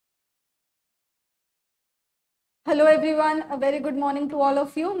Hello everyone, a very good morning to all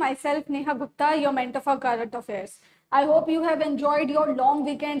of you. Myself Neha Gupta, your mentor for current affairs. I hope you have enjoyed your long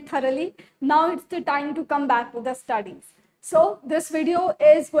weekend thoroughly. Now it's the time to come back to the studies. So this video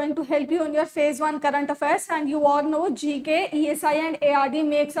is going to help you in your phase 1 current affairs, and you all know GK, ESI and ARD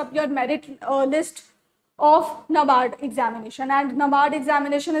makes up your merit list of NABARD examination, and NABARD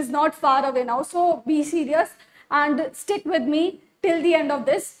examination is not far away now. So be serious and stick with me till the end of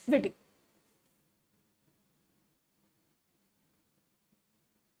this video.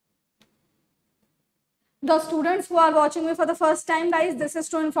 The students who are watching me for the first time, guys, this is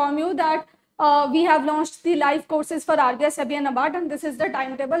to inform you that we have launched the live courses for RBI, SEBI and NABARD, and this is the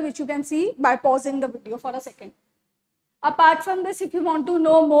timetable which you can see by pausing the video for a second. Apart from this, if you want to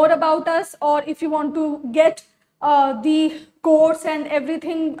know more about us, or if you want to get the course and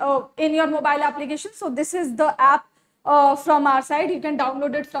everything in your mobile application, so this is the app from our side. You can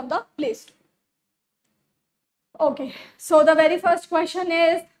download it from the Play Store. Okay, so the very first question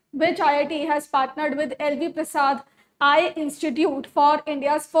is, which IIT has partnered with LV Prasad Eye Institute for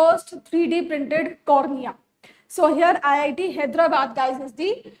India's first 3D printed cornea? So here IIT Hyderabad, guys, is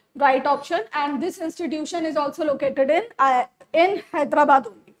the right option, and this institution is also located in Hyderabad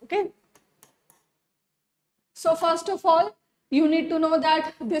only. Okay. So first of all, you need to know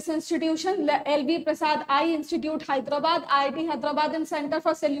that this institution, LV Prasad Eye Institute Hyderabad, IIT Hyderabad and Center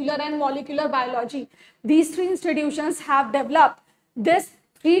for Cellular and Molecular Biology, these three institutions have developed this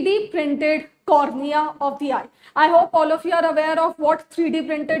 3D printed cornea of the eye. I hope all of you are aware of what 3D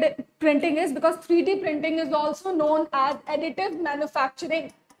printing is, because 3D printing is also known as additive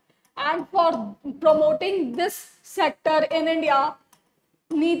manufacturing. And for promoting this sector in India,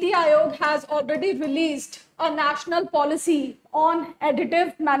 Niti Aayog has already released a national policy on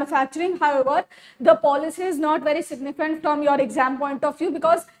additive manufacturing. However, the policy is not very significant from your exam point of view,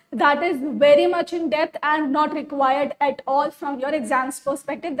 because that is very much in depth and not required at all from your exams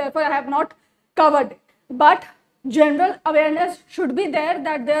perspective. Therefore, I have not covered it. But general awareness should be there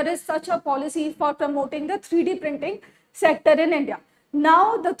that there is such a policy for promoting the 3D printing sector in India.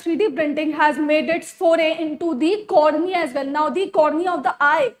 Now, the 3D printing has made its foray into the cornea as well. Now, the cornea of the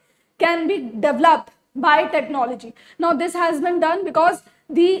eye can be developed by technology. Now, this has been done because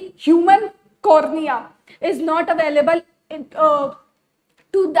the human cornea is not available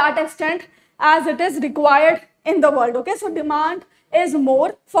to that extent as it is required in the world. Okay, so demand is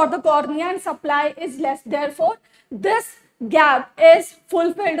more for the cornea and supply is less. Therefore, this gap is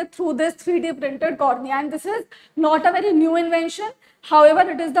fulfilled through this 3D printed cornea, and this is not a very new invention. However,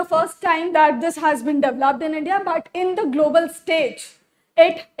 it is the first time that this has been developed in India, but in the global stage,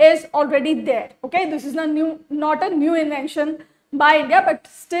 it is already there. Okay, this is not a new invention by India, but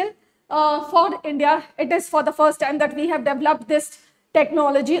still for India, it is for the first time that we have developed this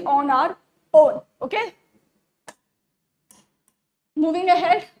technology on our own. Okay, moving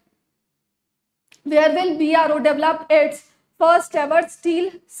ahead, where will BRO develop its first ever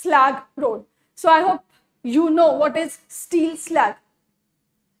steel slag road? So I hope you know what is steel slag.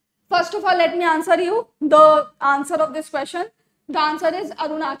 First of all, let me answer you the answer of this question. The answer is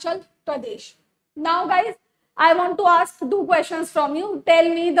Arunachal Pradesh. Now guys, I want to ask two questions from you. Tell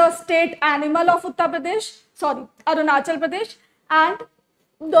me the state animal of Arunachal Pradesh, and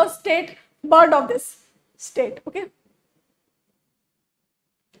the state bird of this state. Okay.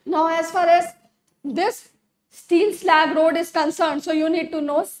 Now, as far as this steel slag road is concerned, so you need to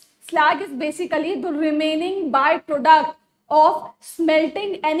know slag is basically the remaining byproduct of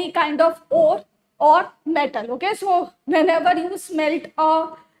smelting any kind of ore or metal. Okay, so whenever you smelt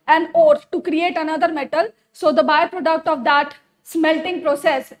an ore to create another metal, so the byproduct of that smelting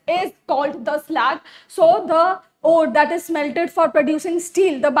process is called the slag. So the ore that is smelted for producing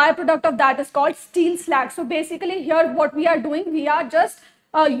steel, the byproduct of that is called steel slag. So basically here what we are doing, we are just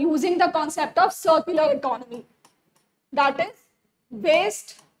using the concept of circular economy, that is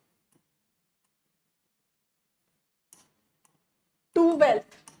waste to wealth.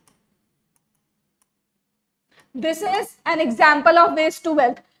 This is an example of waste to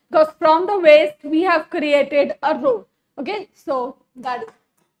wealth, because from the waste we have created a road. Okay, so that is.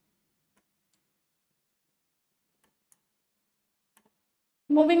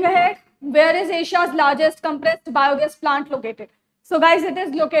 Moving ahead, where is Asia's largest compressed biogas plant located? So guys, it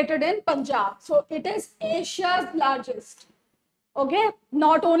is located in Punjab. So it is Asia's largest. Okay,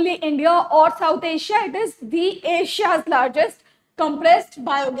 not only India or South Asia, it is the Asia's largest compressed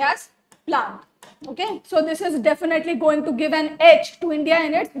biogas plant. Okay, so this is definitely going to give an edge to India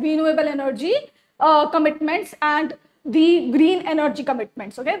in its renewable energy commitments and the green energy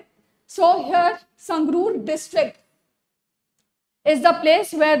commitments. Okay, so here Sangrur district is the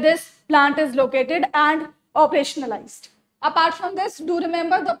place where this plant is located, and operationalized. Apart from this, do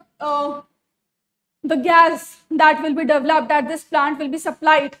remember the gas that will be developed at this plant will be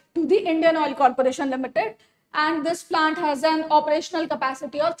supplied to the Indian Oil Corporation Limited, and this plant has an operational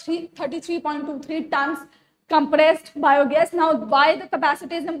capacity of 33.23 tons compressed biogas. Now, why the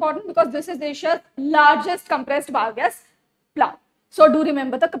capacity is important? Because this is Asia's largest compressed biogas plant. So do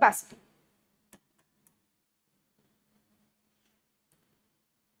remember the capacity.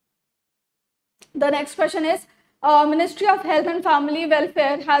 The next question is, Ministry of Health and Family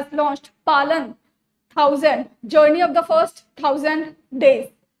Welfare has launched Palan 1000 Journey of the First 1000 Days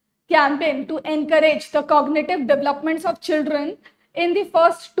campaign to encourage the cognitive developments of children in the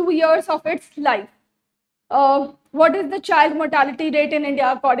first 2 years of its life. What is the child mortality rate in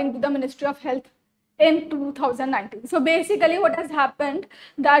India according to the Ministry of Health in 2019? So basically what has happened,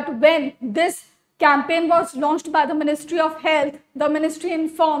 that when this campaign was launched by the Ministry of Health, the ministry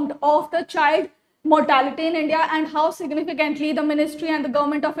informed of the child mortality in India and how significantly the ministry and the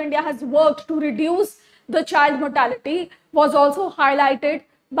government of India has worked to reduce the child mortality was also highlighted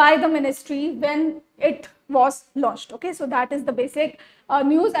by the ministry when it was launched. Okay, so that is the basic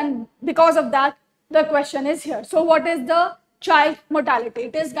news, and because of that the question is here. So what is the child mortality?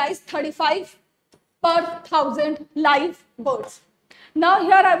 It is, guys, 35 per 1000 live births. Now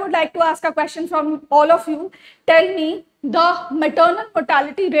here I would like to ask a question from all of you. Tell me the maternal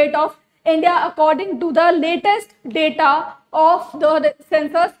mortality rate of India according to the latest data of the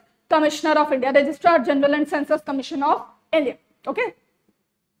Census Commissioner of India, Registrar General and Census Commission of India. Okay.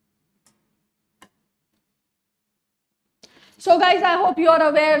 So guys, I hope you are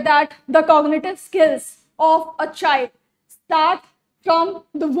aware that the cognitive skills of a child start from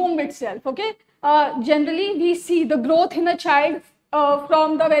the womb itself. Okay. Generally, we see the growth in a child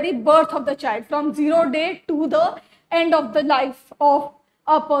from the very birth of the child, from 0 day to the end of the life of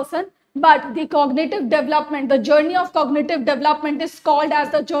a person. But the cognitive development, the journey of cognitive development is called as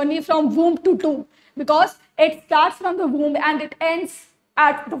the journey from womb to tomb, because it starts from the womb and it ends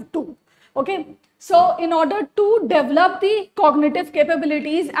at the tomb. Okay. So in order to develop the cognitive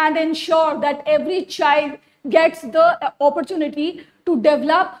capabilities and ensure that every child gets the opportunity to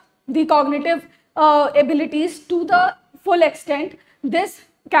develop the cognitive abilities to the full extent, this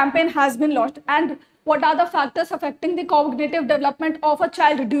campaign has been launched. And what are the factors affecting the cognitive development of a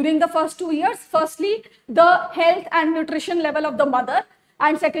child during the first 2 years? Firstly, the health and nutrition level of the mother,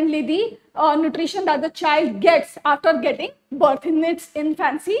 and secondly, the nutrition that the child gets after getting birth in its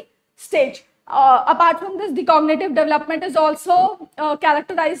infancy stage. Apart from this, the cognitive development is also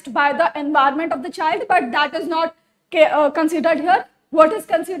characterized by the environment of the child, but that is not considered here. What is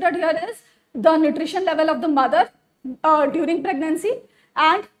considered here is the nutrition level of the mother during pregnancy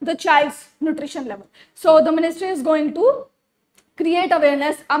and the child's nutrition level. So the ministry is going to create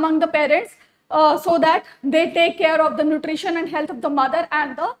awareness among the parents so that they take care of the nutrition and health of the mother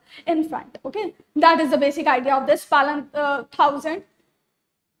and the infant. Okay, that is the basic idea of this Palan 1000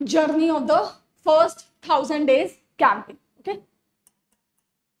 Journey of the First 1000 Days campaign. Okay,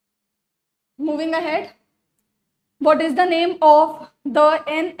 moving ahead, what is the name of the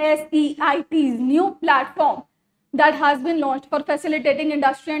NSEIT's new platform that has been launched for facilitating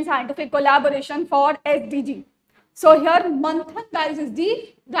industry and scientific collaboration for SDG? So here Manthan, guys, is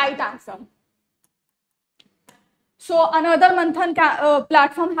the right answer. So another Manthan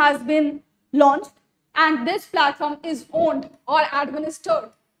platform has been launched, and this platform is owned or administered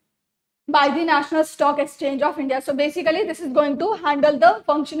by the National Stock Exchange of India. So basically this is going to handle the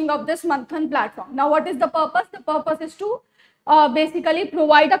functioning of this Manthan platform. Now what is the purpose? The purpose is to basically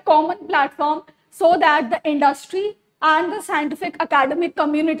provide a common platform so that the industry and the scientific academic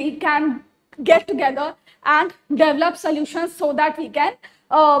community can get together and develop solutions so that we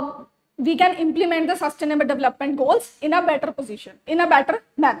can implement the sustainable development goals in a better position, in a better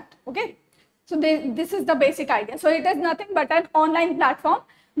manner. Okay, so this is the basic idea. So it is nothing but an online platform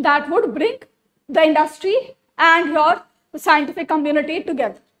that would bring the industry and your scientific community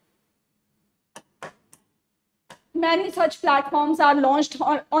together. Many such platforms are launched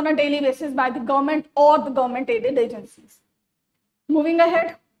on a daily basis by the government or the government aided agencies. Moving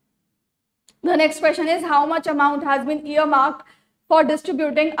ahead, the next question is, how much amount has been earmarked for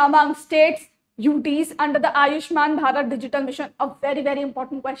distributing among states, UTs under the Ayushman Bharat Digital Mission? A very, very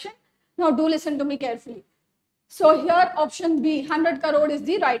important question. Now do listen to me carefully. So here option B, 100 crore is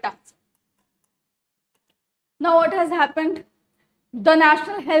the right answer. Now what has happened? The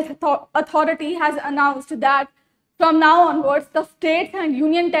National Health Authority has announced that from now onwards, the states and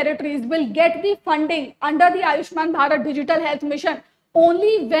union territories will get the funding under the Ayushman Bharat Digital Health Mission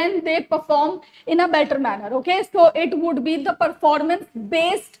only when they perform in a better manner. Okay, so it would be the performance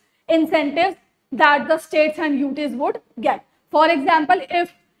based incentives that the states and UTs would get. For example,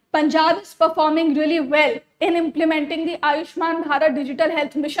 if Punjab is performing really well in implementing the Ayushman Bharat Digital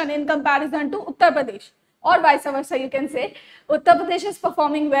Health Mission in comparison to Uttar Pradesh, or vice versa, you can say Uttar Pradesh is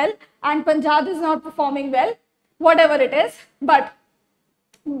performing well and Punjab is not performing well, whatever it is, but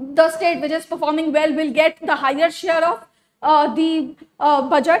the state which is performing well will get the higher share of the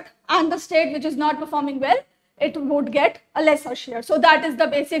budget, and the state which is not performing well, it would get a lesser share. So that is the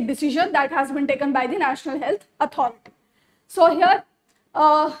basic decision that has been taken by the National Health Authority. So here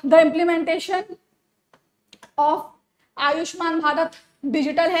the implementation of Ayushman Bharat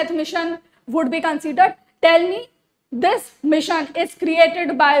Digital Health Mission would be considered. Tell me, this mission is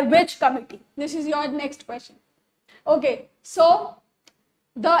created by which committee? This is your next question. Okay, so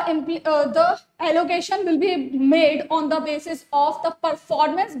the allocation will be made on the basis of the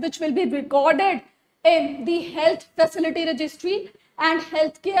performance which will be recorded in the health facility registry and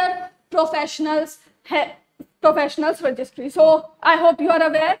healthcare professionals registry. So I hope you are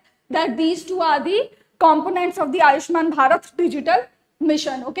aware that these two are the components of the Ayushman Bharat Digital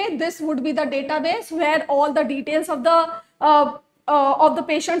Mission. Okay, this would be the database where all the details of the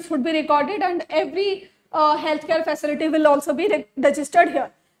patients would be recorded, and every healthcare facility will also be registered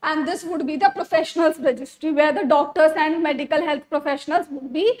here. And this would be the professionals registry where the doctors and medical health professionals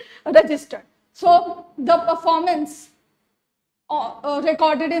would be registered. So the performance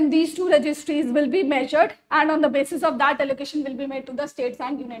recorded in these two registries will be measured, and on the basis of that, allocation will be made to the states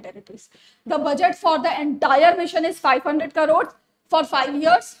and union territories. The budget for the entire mission is 500 crores for 5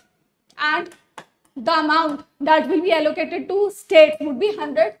 years, and the amount that will be allocated to states would be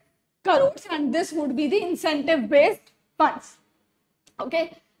 100 crores, and this would be the incentive based funds.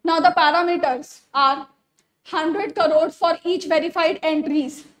 Okay, now the parameters are 100 crores for each verified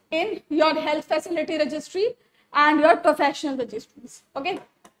entries in your health facility registry and your professional registries. Okay,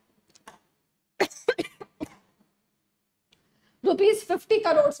 rupees 50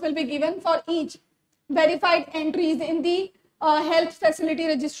 crores will be given for each verified entries in the health facility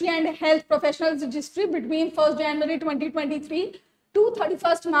registry and health professionals registry between 1st January 2023 to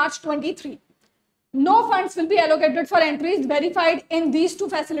 31st March 23. No funds will be allocated for entries verified in these two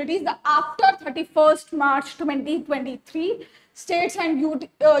facilities after 31st March 2023. States and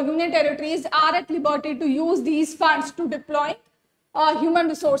union territories are at liberty to use these funds to deploy human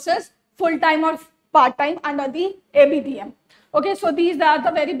resources full-time or part-time under the ABDM. Okay, so these are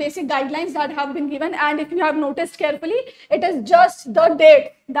the very basic guidelines that have been given, and if you have noticed carefully, it is just the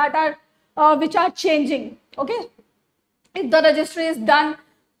date that are which are changing. Okay, if the registry is done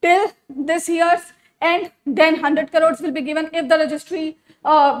till this year's end, then 100 crores will be given. If the registry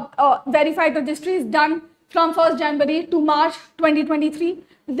verified registry is done from 1st January to March 2023,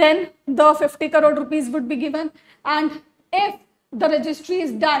 then the 50 crore rupees would be given, and if the registry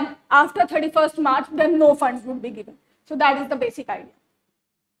is done after 31st March, then no funds would be given. So that is the basic idea.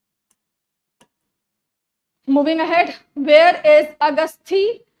 Moving ahead, where is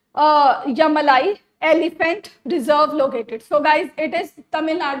Agasthiyarmalai Elephant Reserve located? So guys, it is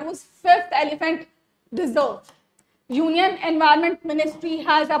Tamil Nadu's 5th elephant reserve. Union Environment Ministry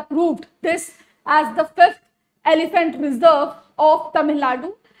has approved this as the 5th elephant reserve of Tamil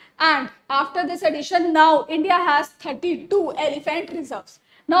Nadu, and after this addition, now India has 32 elephant reserves.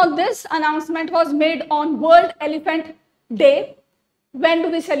 Now this announcement was made on World Elephant Day. When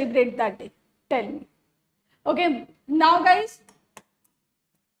do we celebrate that day? Tell me. Okay, now guys,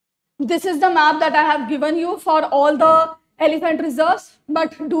 this is the map that I have given you for all the elephant reserves,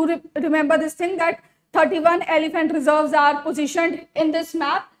 but do remember this thing that 31 elephant reserves are positioned in this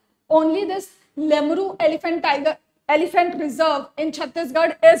map. Only this Lemuru Elephant Reserve in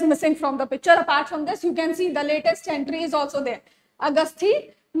Chhattisgarh is missing from the picture. Apart from this, you can see the latest entry is also there.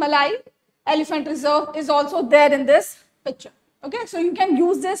 Agasthiyarmalai Elephant Reserve is also there in this picture. Okay, so you can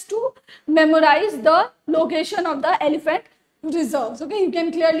use this to memorize the location of the elephant reserves. Okay, you can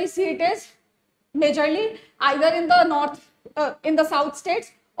clearly see it is majorly either in the in the south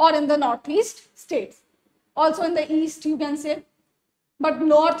states or in the northeast states. Also in the east, you can say, but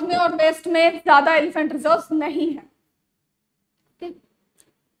north में और west में ज़्यादा elephant reserves नहीं है. Okay.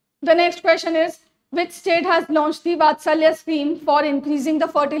 The next question is, which state has launched the Vatsalya scheme for increasing the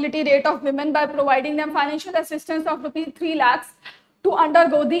fertility rate of women by providing them financial assistance of ₹3 lakhs to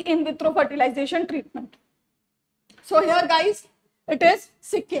undergo the in vitro fertilization treatment? So here guys, it is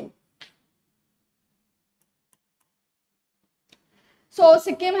Sikkim. So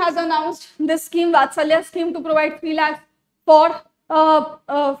Sikkim has announced this scheme, Vatsalya scheme, to provide 3 lakhs for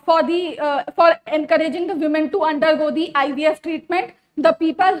encouraging the women to undergo the IVF treatment, the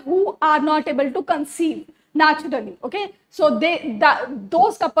people who are not able to conceive naturally. Okay, so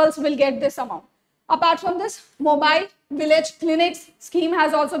those couples will get this amount. Apart from this, mobile village clinics scheme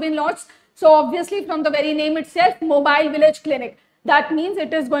has also been launched. So obviously from the very name itself, mobile village clinic, that means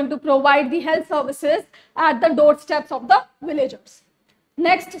it is going to provide the health services at the doorsteps of the villagers.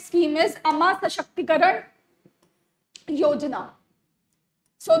 Next scheme is Amma Sashaktikarana Yojana.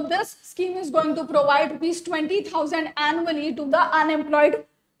 So this scheme is going to provide rupees 20,000 annually to the unemployed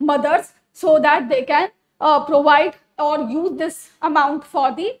mothers so that they can provide or use this amount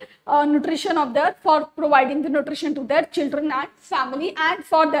for the nutrition of for providing the nutrition to their children and family and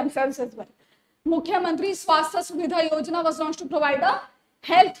for themselves as well. Mukhyamantri Swasthya Suvidha Yojana was launched to provide a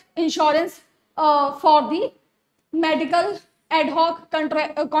health insurance for the medical, ad hoc,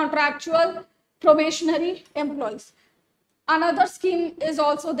 contractual, probationary employees. Another scheme is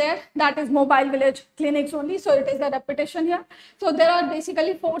also there, that is mobile village clinics only. So it is a repetition here. So there are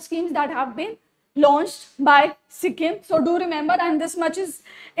basically 4 schemes that have been launched by Sikkim. So do remember, and this much is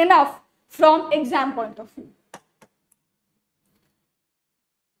enough from exam point of view.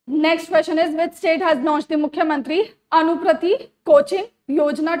 Next question is, which state has launched the Mukhyamantri Anuprati Coaching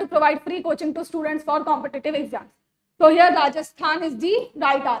Yojana to provide free coaching to students for competitive exams? So here Rajasthan is the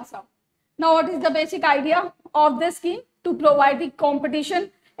right answer. Now what is the basic idea of this scheme? To provide the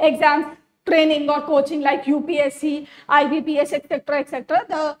competition exams training or coaching like UPSC, IBPS, etc.,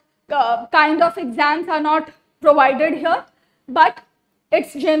 etc. The kind of exams are not provided here, but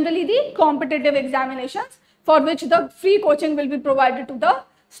it's generally the competitive examinations for which the free coaching will be provided to the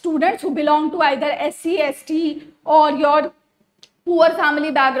students who belong to either SC, ST or your poor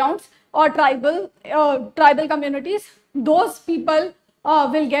family backgrounds or tribal communities. Those people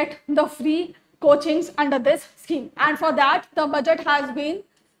will get the free coachings under this scheme, and for that the budget has been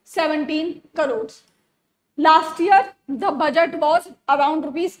 17 crores. Last year the budget was around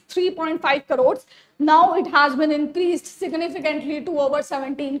rupees 3.5 crores. Now it has been increased significantly to over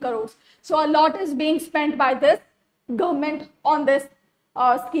 17 crores. So a lot is being spent by this government on this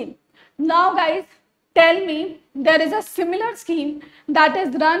scheme. Now guys, tell me, there is a similar scheme that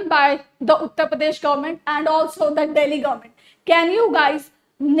is run by the Uttar Pradesh government and also the Delhi government. Can you guys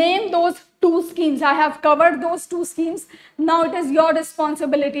name those 2 schemes? I have covered those 2 schemes. Now it is your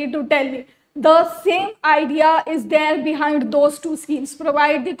responsibility to tell me. The same idea is there behind those 2 schemes.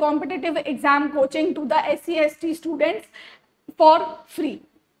 Provide the competitive exam coaching to the SC/ST students for free.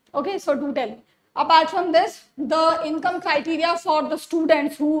 Okay, so do tell me. Apart from this, the income criteria for the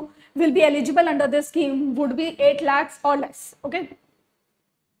students who will be eligible under this scheme would be 8 lakhs or less. Okay.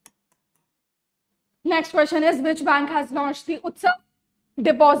 Next question is, which bank has launched the Utsav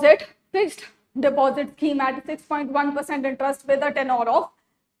deposit fixed deposit scheme at 6.1% interest with a tenure of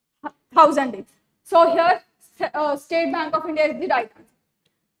 1000 days? So here State Bank of India is the right answer.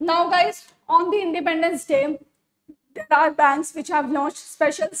 Now guys, on the Independence Day, there are banks which have launched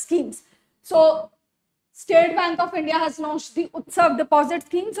special schemes. So State Bank of India has launched the Utsav deposit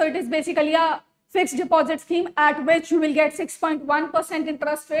scheme. So it is basically a fixed deposit scheme at which you will get 6.1%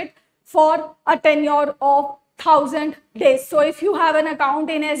 interest rate for a tenure of 1000 days. So if you have an account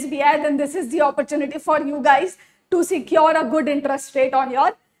in SBI, then this is the opportunity for you guys to secure a good interest rate on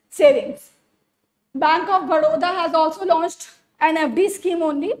your savings. Bank of Baroda has also launched an FD scheme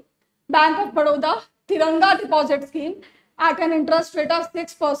only. Bank of Baroda Tiranga deposit scheme at an interest rate of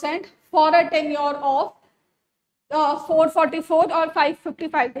 6% for a tenure of 444 or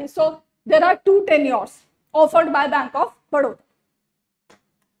 555 days. So there are 2 tenures offered by Bank of Baroda.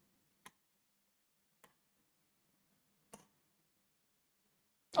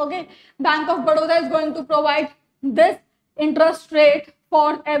 Okay, Bank of Baroda is going to provide this interest rate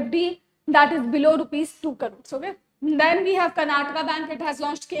for FD that is below rupees 2 crores. Okay, then we have Karnataka Bank. It has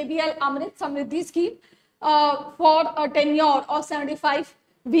launched KBL Amrit Samriddhi scheme for a tenure of 75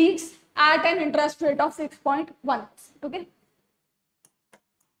 weeks at an interest rate of 6.1%. Okay.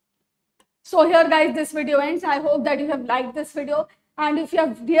 So here guys, this video ends. I hope that you have liked this video. And if you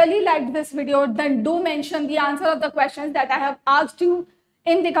have really liked this video, then do mention the answer of the questions that I have asked you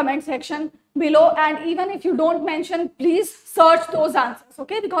in the comment section below. And even if you don't mention, please search those answers.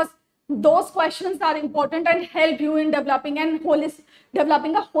 Okay, because those questions are important and help you in developing a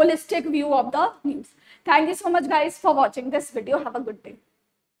holistic view of the news. Thank you so much guys for watching this video. Have a good day.